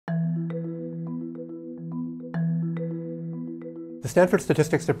The Stanford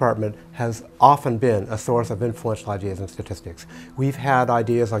Statistics Department has often been a source of influential ideas in statistics. We've had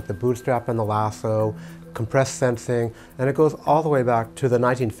ideas like the bootstrap and the lasso, compressed sensing, and it goes all the way back to the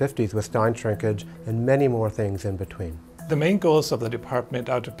 1950s with Stein shrinkage and many more things in between. The main goals of the department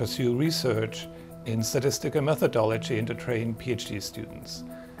are to pursue research in statistical methodology and to train PhD students.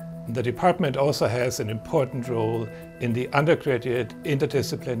 The department also has an important role in the undergraduate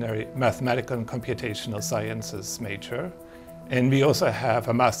interdisciplinary Mathematical and Computational Sciences major. And we also have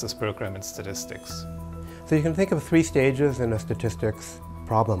a master's program in statistics. So you can think of three stages in a statistics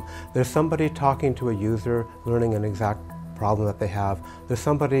problem. There's somebody talking to a user, learning an exact problem that they have. There's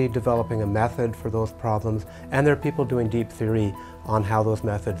somebody developing a method for those problems, and there are people doing deep theory on how those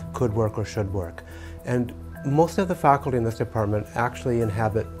methods could work or should work. And most of the faculty in this department actually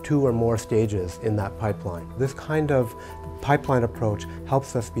inhabit two or more stages in that pipeline. This kind of pipeline approach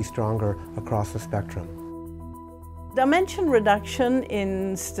helps us be stronger across the spectrum. Dimension reduction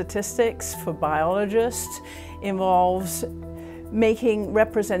in statistics for biologists involves making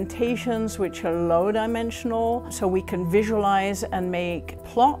representations which are low-dimensional, so we can visualize and make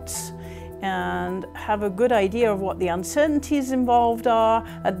plots and have a good idea of what the uncertainties involved are,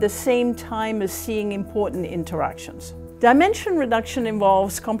 at the same time as seeing important interactions. Dimension reduction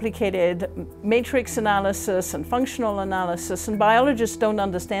involves complicated matrix analysis and functional analysis, and biologists don't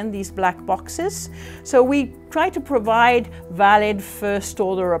understand these black boxes. So we try to provide valid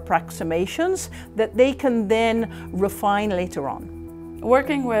first-order approximations that they can then refine later on.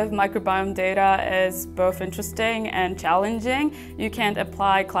 Working with microbiome data is both interesting and challenging. You can't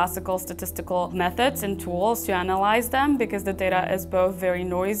apply classical statistical methods and tools to analyze them because the data is both very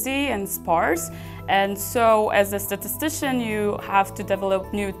noisy and sparse. And so as a statistician, you have to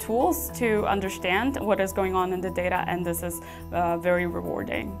develop new tools to understand what is going on in the data, and this is very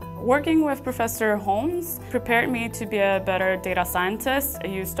rewarding. Working with Professor Holmes prepared me to be a better data scientist.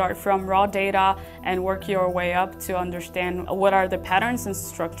 You start from raw data and work your way up to understand what are the patterns and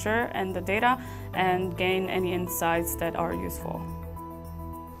structure in the data and gain any insights that are useful.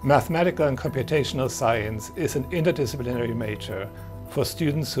 Mathematical and Computational Science is an interdisciplinary major for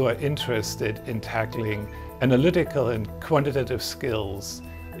students who are interested in tackling analytical and quantitative skills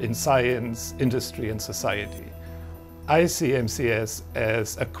in science, industry, and society. I see MCS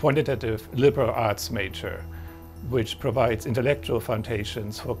as a quantitative liberal arts major, which provides intellectual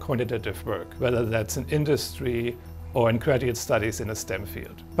foundations for quantitative work, whether that's in industry or in graduate studies in a STEM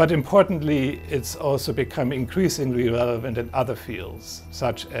field. But importantly, it's also become increasingly relevant in other fields,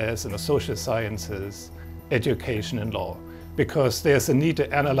 such as in the social sciences, education, and law, because there's a need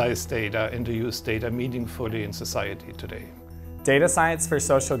to analyze data and to use data meaningfully in society today. Data Science for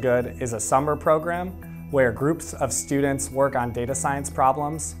Social Good is a summer program where groups of students work on data science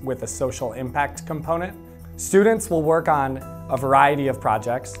problems with a social impact component. Students will work on a variety of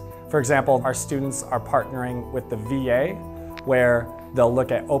projects. For example, our students are partnering with the VA, where they'll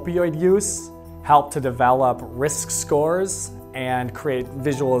look at opioid use, help to develop risk scores, and create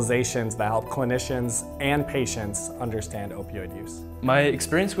visualizations that help clinicians and patients understand opioid use. My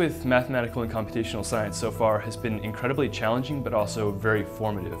experience with mathematical and computational science so far has been incredibly challenging, but also very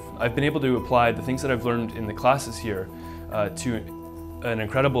formative. I've been able to apply the things that I've learned in the classes here to an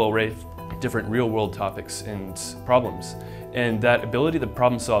incredible array of different real-world topics and problems. And that ability to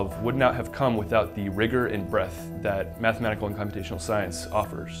problem solve would not have come without the rigor and breadth that mathematical and computational science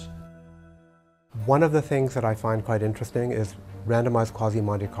offers. One of the things that I find quite interesting is randomized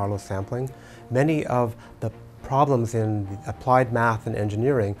quasi-Monte Carlo sampling. Many of the problems in applied math and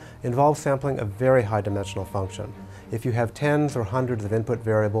engineering involve sampling a very high dimensional function. If you have tens or hundreds of input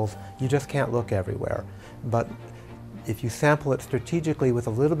variables, you just can't look everywhere. But if you sample it strategically with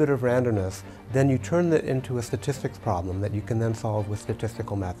a little bit of randomness, then you turn it into a statistics problem that you can then solve with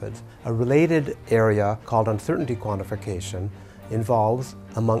statistical methods. A related area called uncertainty quantification involves,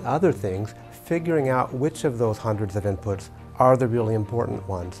 among other things, figuring out which of those hundreds of inputs are the really important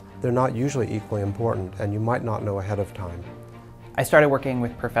ones. They're not usually equally important, and you might not know ahead of time. I started working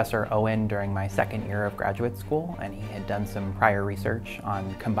with Professor Owen during my second year of graduate school, and he had done some prior research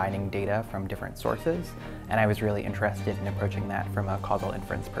on combining data from different sources, and I was really interested in approaching that from a causal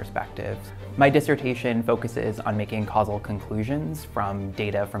inference perspective. My dissertation focuses on making causal conclusions from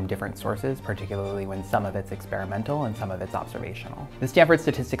data from different sources, particularly when some of it's experimental and some of it's observational. The Stanford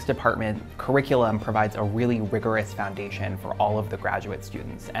Statistics Department curriculum provides a really rigorous foundation for all of the graduate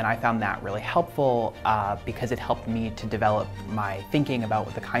students, and I found that really helpful because it helped me to develop my thinking about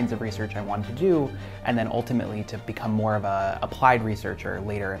what the kinds of research I wanted to do, and then ultimately to become more of an applied researcher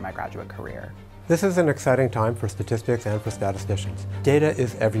later in my graduate career. This is an exciting time for statistics and for statisticians. Data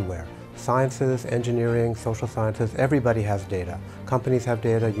is everywhere. sciences, engineering, social sciences, everybody has data. Companies have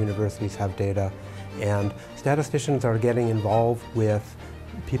data, universities have data, and statisticians are getting involved with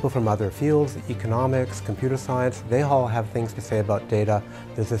people from other fields, economics, computer science. They all have things to say about data.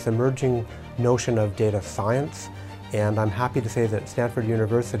 There's this emerging notion of data science, and I'm happy to say that Stanford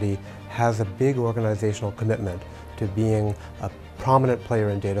University has a big organizational commitment to being a prominent player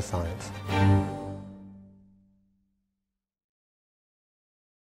in data science.